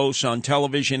show hosts on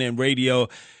television and radio,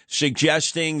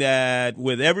 suggesting that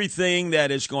with everything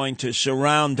that is going to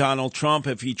surround Donald Trump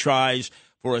if he tries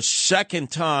for a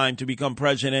second time to become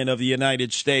president of the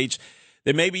United States,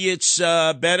 that maybe it's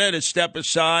better to step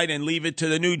aside and leave it to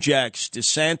the New Jacks.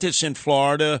 DeSantis in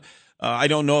Florida, I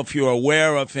don't know if you're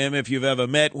aware of him, if you've ever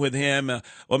met with him,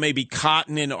 or maybe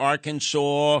Cotton in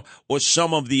Arkansas, or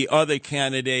some of the other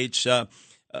candidates.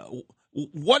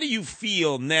 What do you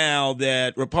feel now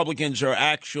that Republicans are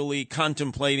actually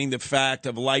contemplating the fact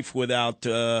of life without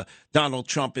Donald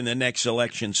Trump in the next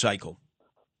election cycle?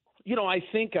 You know, I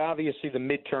think obviously the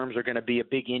midterms are going to be a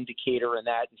big indicator in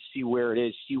that, and see where it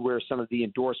is, see where some of the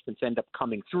endorsements end up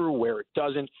coming through, where it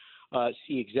doesn't.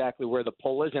 See exactly where the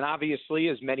poll is. And obviously,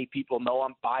 as many people know,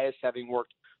 I'm biased, having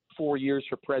worked 4 years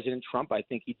for President Trump. I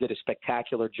think he did a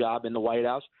spectacular job in the White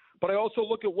House. But I also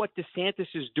look at what DeSantis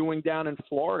is doing down in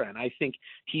Florida, and I think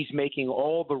he's making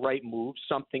all the right moves,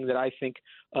 something that I think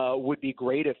would be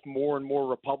great if more and more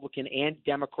Republican and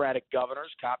Democratic governors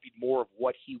copied more of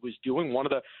what he was doing. One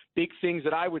of the big things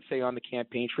that I would say on the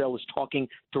campaign trail was talking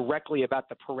directly about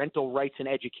the Parental Rights and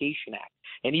Education Act.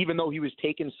 And even though he was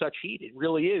taking such heat, it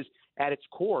really is at its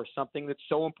core something that's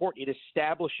so important. It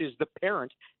establishes the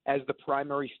parent as the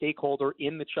primary stakeholder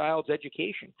in the child's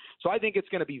education. So I think it's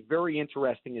going to be very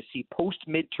interesting to see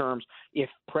post-midterms if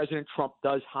President Trump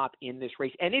does hop in this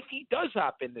race. And if he does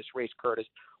hop in this race, Curtis,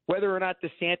 whether or not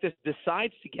DeSantis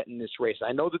decides to get in this race.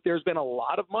 I know that there's been a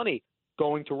lot of money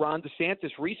going to Ron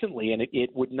DeSantis recently, and it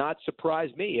would not surprise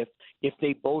me if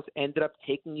they both ended up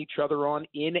taking each other on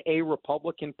in a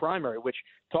Republican primary, which,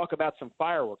 talk about some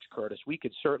fireworks, Curtis. We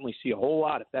could certainly see a whole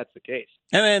lot if that's the case.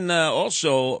 And then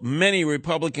also, many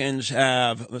Republicans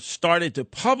have started to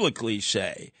publicly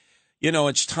say, you know,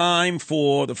 it's time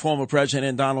for the former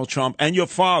President Donald Trump and your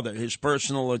father, his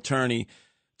personal attorney,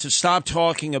 to stop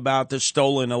talking about the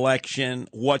stolen election,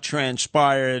 what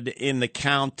transpired in the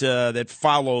count that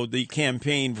followed the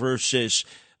campaign versus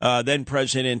then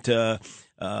President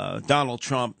Donald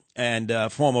Trump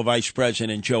and former Vice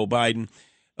President Joe Biden.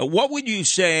 What would you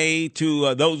say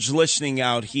to those listening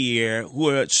out here who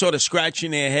are sort of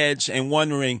scratching their heads and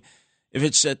wondering if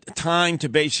it's a time to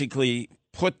basically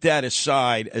put that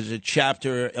aside as a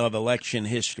chapter of election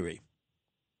history?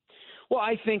 Well,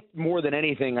 I think more than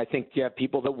anything, I think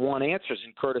people that want answers.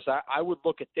 And, Curtis, I would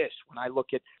look at this. When I look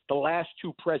at the last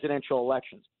two presidential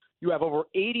elections, you have over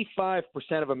 85%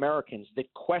 of Americans that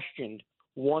questioned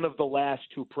one of the last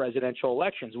two presidential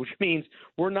elections, which means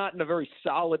we're not in a very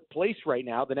solid place right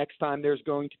now the next time there's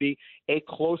going to be a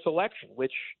close election,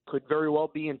 which could very well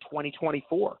be in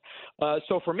 2024.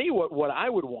 So for me, what I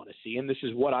would want to see, and this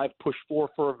is what I've pushed for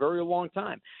a very long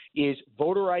time, is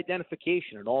voter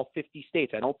identification in all 50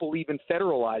 states. I don't believe in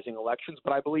federalizing elections,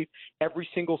 but I believe every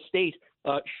single state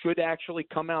should actually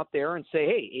come out there and say,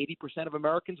 hey, 80% of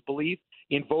Americans believe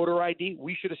in voter ID.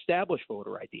 We should establish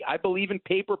voter ID. I believe in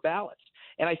paper ballots.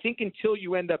 And I think until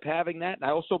you end up having that, and I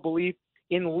also believe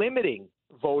in limiting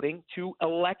voting to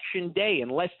election day,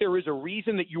 unless there is a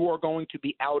reason that you are going to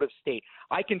be out of state.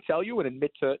 I can tell you and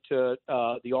admit to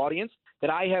the audience that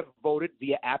I have voted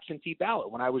via absentee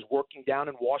ballot. When I was working down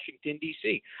in Washington,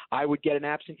 D.C., I would get an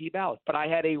absentee ballot, but I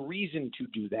had a reason to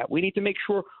do that. We need to make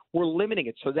sure we're limiting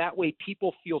it so that way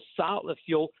people feel solid,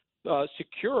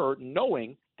 secure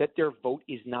knowing that their vote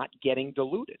is not getting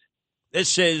diluted.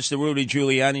 This is the Rudy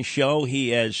Giuliani Show.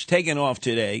 He has taken off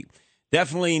today.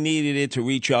 Definitely needed it to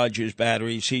recharge his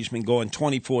batteries. He's been going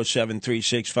 24/7,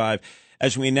 365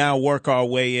 as we now work our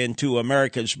way into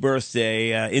America's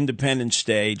birthday, Independence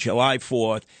Day, July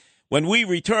 4th. When we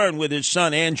return with his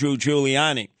son, Andrew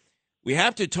Giuliani, we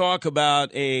have to talk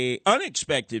about an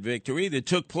unexpected victory that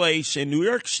took place in New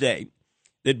York State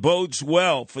that bodes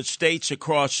well for states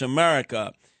across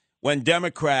America when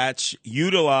Democrats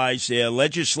utilize their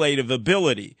legislative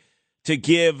ability to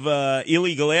give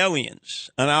illegal aliens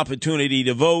an opportunity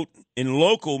to vote in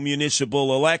local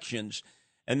municipal elections.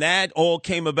 And that all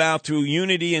came about through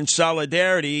unity and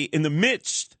solidarity in the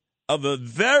midst of a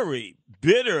very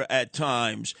bitter, at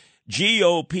times,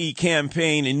 GOP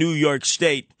campaign in New York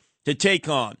State to take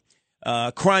on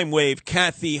crime wave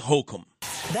Kathy Hochul.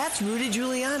 That's Rudy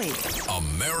Giuliani.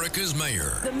 America's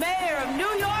mayor. The mayor of New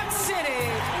York City,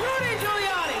 Rudy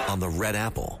Giuliani. On the Red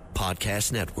Apple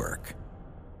Podcast Network.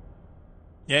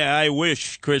 Yeah, I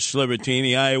wish, Chris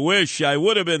Libertini, I wish I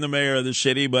would have been the mayor of the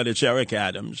city, but it's Eric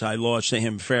Adams. I lost to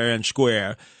him fair and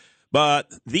square.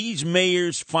 But these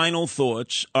mayor's final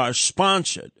thoughts are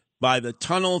sponsored by the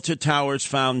Tunnel to Towers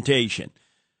Foundation.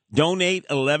 Donate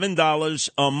 $11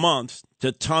 a month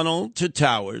to Tunnel to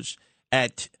Towers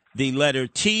at the letter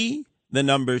T, the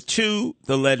number 2,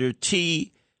 the letter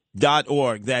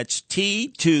T.org. That's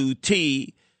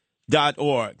T2T.org.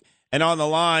 And on the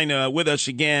line with us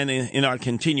again in our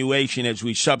continuation as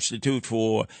we substitute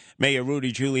for Mayor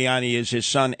Rudy Giuliani is his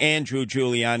son, Andrew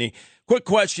Giuliani. Quick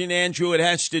question, Andrew. It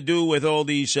has to do with all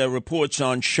these reports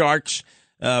on sharks.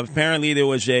 Apparently there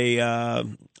was a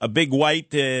big white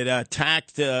that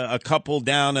attacked a couple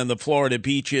down on the Florida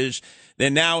beaches. They're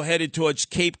now headed towards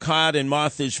Cape Cod and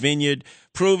Martha's Vineyard,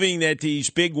 proving that these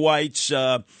big whites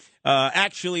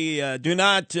actually do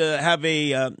not have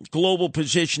a global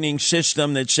positioning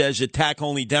system that says attack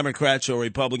only Democrats or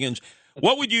Republicans.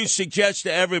 What would you suggest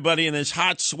to everybody in this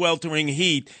hot, sweltering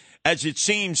heat, as it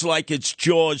seems like it's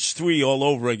Jaws 3 all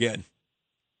over again?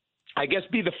 I guess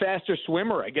be the faster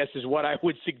swimmer, I guess, is what I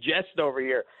would suggest over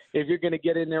here. If you're going to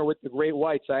get in there with the great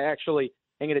whites, I actually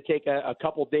am going to take a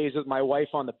couple days with my wife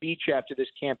on the beach after this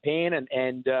campaign,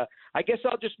 and I guess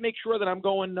I'll just make sure that I'm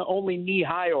going only knee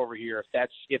high over here.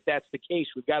 If that's the case,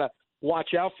 we've got to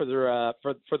watch out for the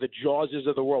Jawses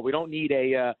of the world. We don't need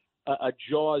a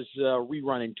Jaws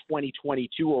rerun in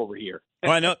 2022 over here.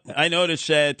 Well, I noticed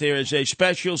that there is a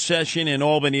special session in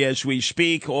Albany as we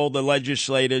speak. All the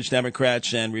legislators,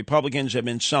 Democrats and Republicans, have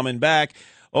been summoned back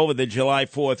over the July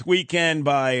 4th weekend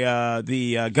by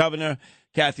the governor,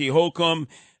 Kathy Hochul,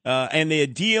 and they're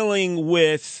dealing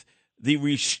with the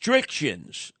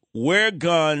restrictions where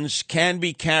guns can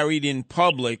be carried in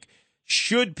public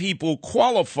should people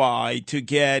qualify to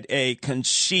get a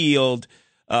concealed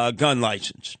gun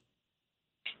license?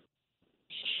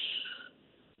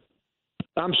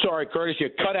 I'm sorry, Curtis, you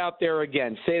cut out there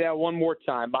again. Say that one more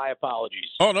time. My apologies.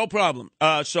 Oh, no problem.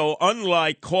 So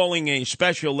unlike calling a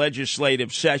special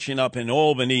legislative session up in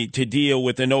Albany to deal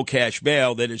with the no cash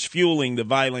bail that is fueling the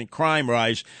violent crime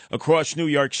rise across New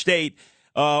York State,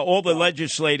 all the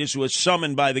legislators were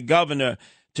summoned by the governor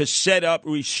to set up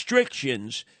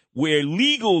restrictions where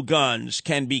legal guns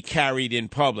can be carried in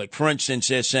public. For instance,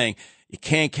 they're saying you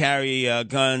can't carry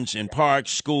guns in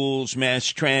parks, schools, mass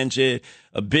transit.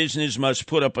 A business must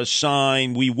put up a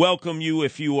sign. We welcome you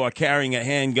if you are carrying a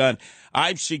handgun.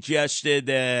 I've suggested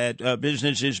that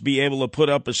businesses be able to put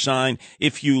up a sign,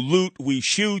 if you loot, we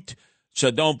shoot,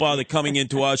 so don't bother coming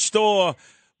into our store.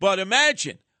 But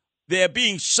imagine they're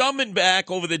being summoned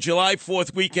back over the July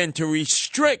 4th weekend to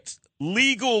restrict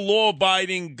legal,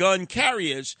 law-abiding gun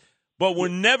carriers, but were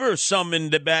never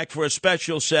summoned back for a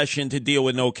special session to deal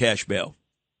with no cash bail.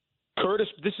 Curtis,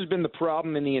 this has been the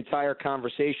problem in the entire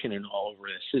conversation and all over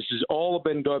this. This has all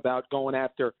been about going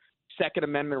after Second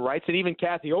Amendment rights, and even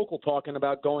Kathy Hochul talking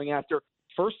about going after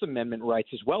First Amendment rights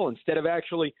as well, instead of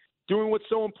actually doing what's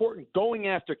so important, going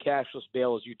after cashless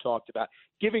bail, as you talked about,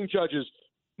 giving judges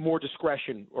more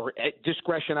discretion, or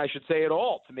discretion, I should say, at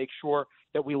all, to make sure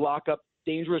that we lock up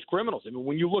dangerous criminals. I mean,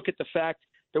 when you look at the fact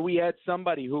that we had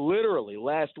somebody who literally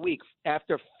last week,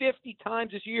 after 50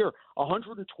 times this year,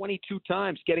 122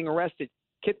 times getting arrested,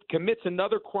 commits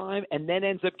another crime and then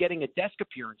ends up getting a desk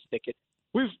appearance ticket.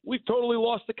 We've totally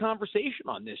lost the conversation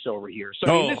on this over here. So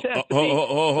I mean, this has to be.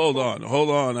 Hold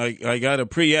on. I got to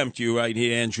preempt you right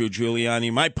here, Andrew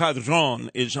Giuliani. My padron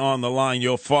is on the line.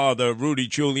 Your father, Rudy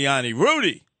Giuliani.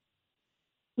 Rudy.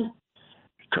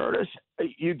 Curtis,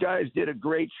 you guys did a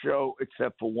great show,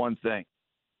 except for one thing.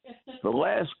 The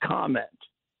last comment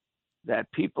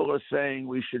that people are saying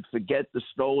we should forget the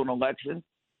stolen election,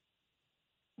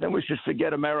 then we should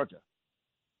forget America.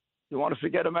 You want to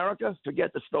forget America?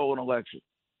 Forget the stolen election.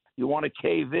 You want to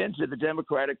cave in to the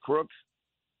Democratic crooks?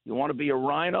 You want to be a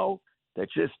rhino that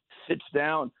just sits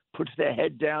down, puts their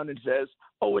head down and says,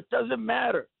 oh, it doesn't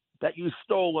matter that you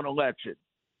stole an election.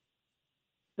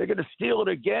 They're going to steal it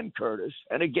again, Curtis,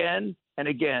 and again and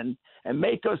again, and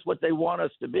make us what they want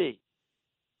us to be,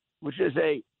 which is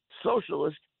a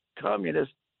socialist,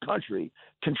 communist country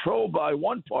controlled by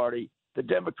one party, the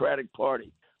Democratic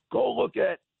Party. Go look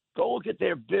at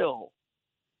their bill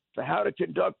for how to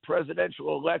conduct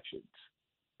presidential elections.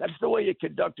 That's the way you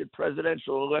conducted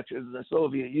presidential elections in the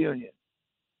Soviet Union.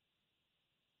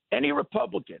 Any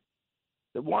Republican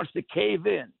that wants to cave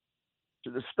in to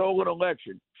the stolen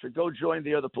election should go join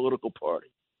the other political party.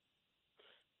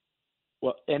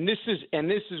 Well, and this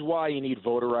is why you need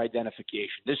voter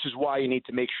identification. This is why you need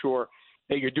to make sure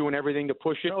that you're doing everything to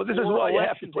push it. No, this is why you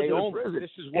have to put them in prison.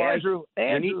 This is why Andrew.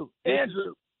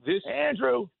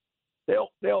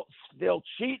 They'll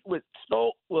cheat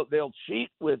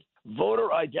with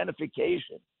voter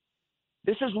identification.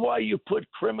 This is why you put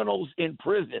criminals in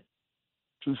prison,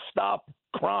 to stop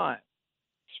crime.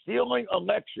 Stealing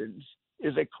elections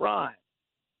is a crime.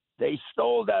 They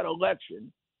stole that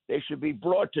election. They should be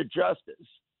brought to justice,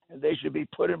 and they should be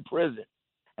put in prison,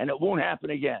 and it won't happen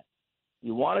again.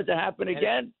 You want it to happen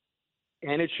again?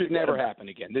 And it should never happen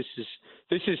again. This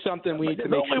is something we need to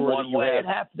make sure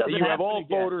that you have all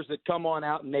voters that come on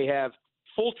out and they have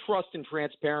full trust and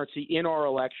transparency in our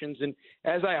elections. And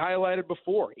as I highlighted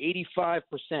before, 85%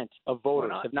 of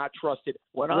voters have not trusted.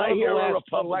 When I hear a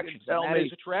Republican tell me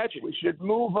is a tragedy. We should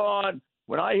move on.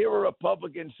 When I hear a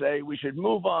Republican say we should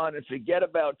move on and forget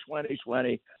about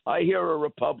 2020, I hear a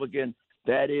Republican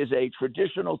that is a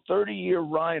traditional 30-year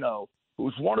rhino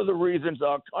who's one of the reasons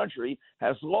our country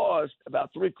has lost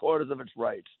about 3/4 of its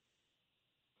rights.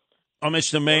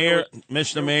 Mr.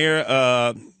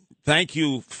 Mayor, thank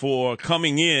you for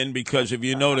coming in, because if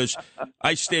you notice,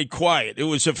 I stayed quiet. It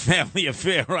was a family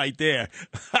affair right there.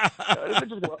 This is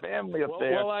just a family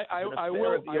affair. Well, I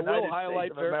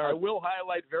will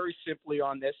highlight very simply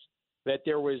on this that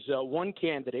there was one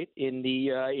candidate in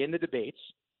the debates.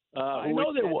 I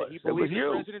know there was. It was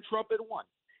you. President Trump had won.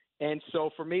 And so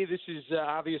for me, this is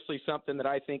obviously something that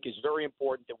I think is very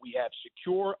important, that we have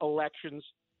secure elections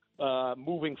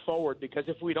moving forward, because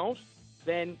if we don't,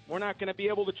 then we're not going to be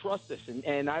able to trust this.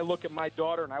 And I look at my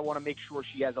daughter, and I want to make sure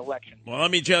she has elections. Well,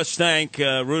 let me just thank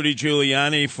Rudy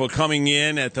Giuliani for coming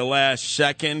in at the last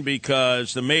second,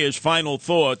 because the mayor's final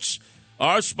thoughts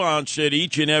are sponsored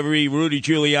each and every Rudy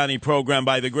Giuliani program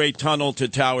by the Great Tunnel to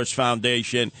Towers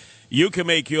Foundation. You can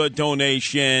make your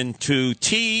donation to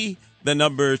the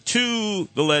number 2,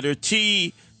 the letter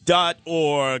T,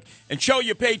 TravisAndyTravis.org and show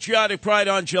your patriotic pride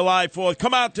on July 4th.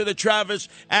 Come out to the Travis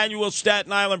Annual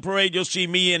Staten Island Parade. You'll see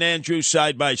me and Andrew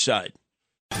side by side.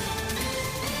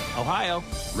 Ohio,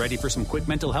 ready for some quick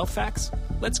mental health facts?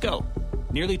 Let's go.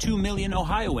 Nearly 2 million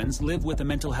Ohioans live with a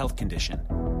mental health condition.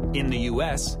 In the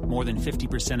U.S., more than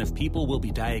 50% of people will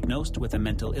be diagnosed with a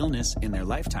mental illness in their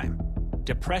lifetime.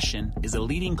 Depression is a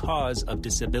leading cause of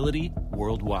disability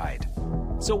worldwide.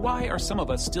 So why are some of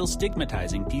us still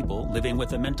stigmatizing people living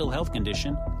with a mental health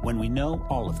condition when we know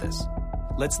all of this?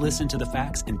 Let's listen to the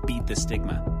facts and beat the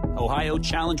stigma. Ohio,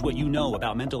 challenge what you know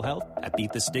about mental health at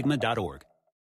beatthestigma.org.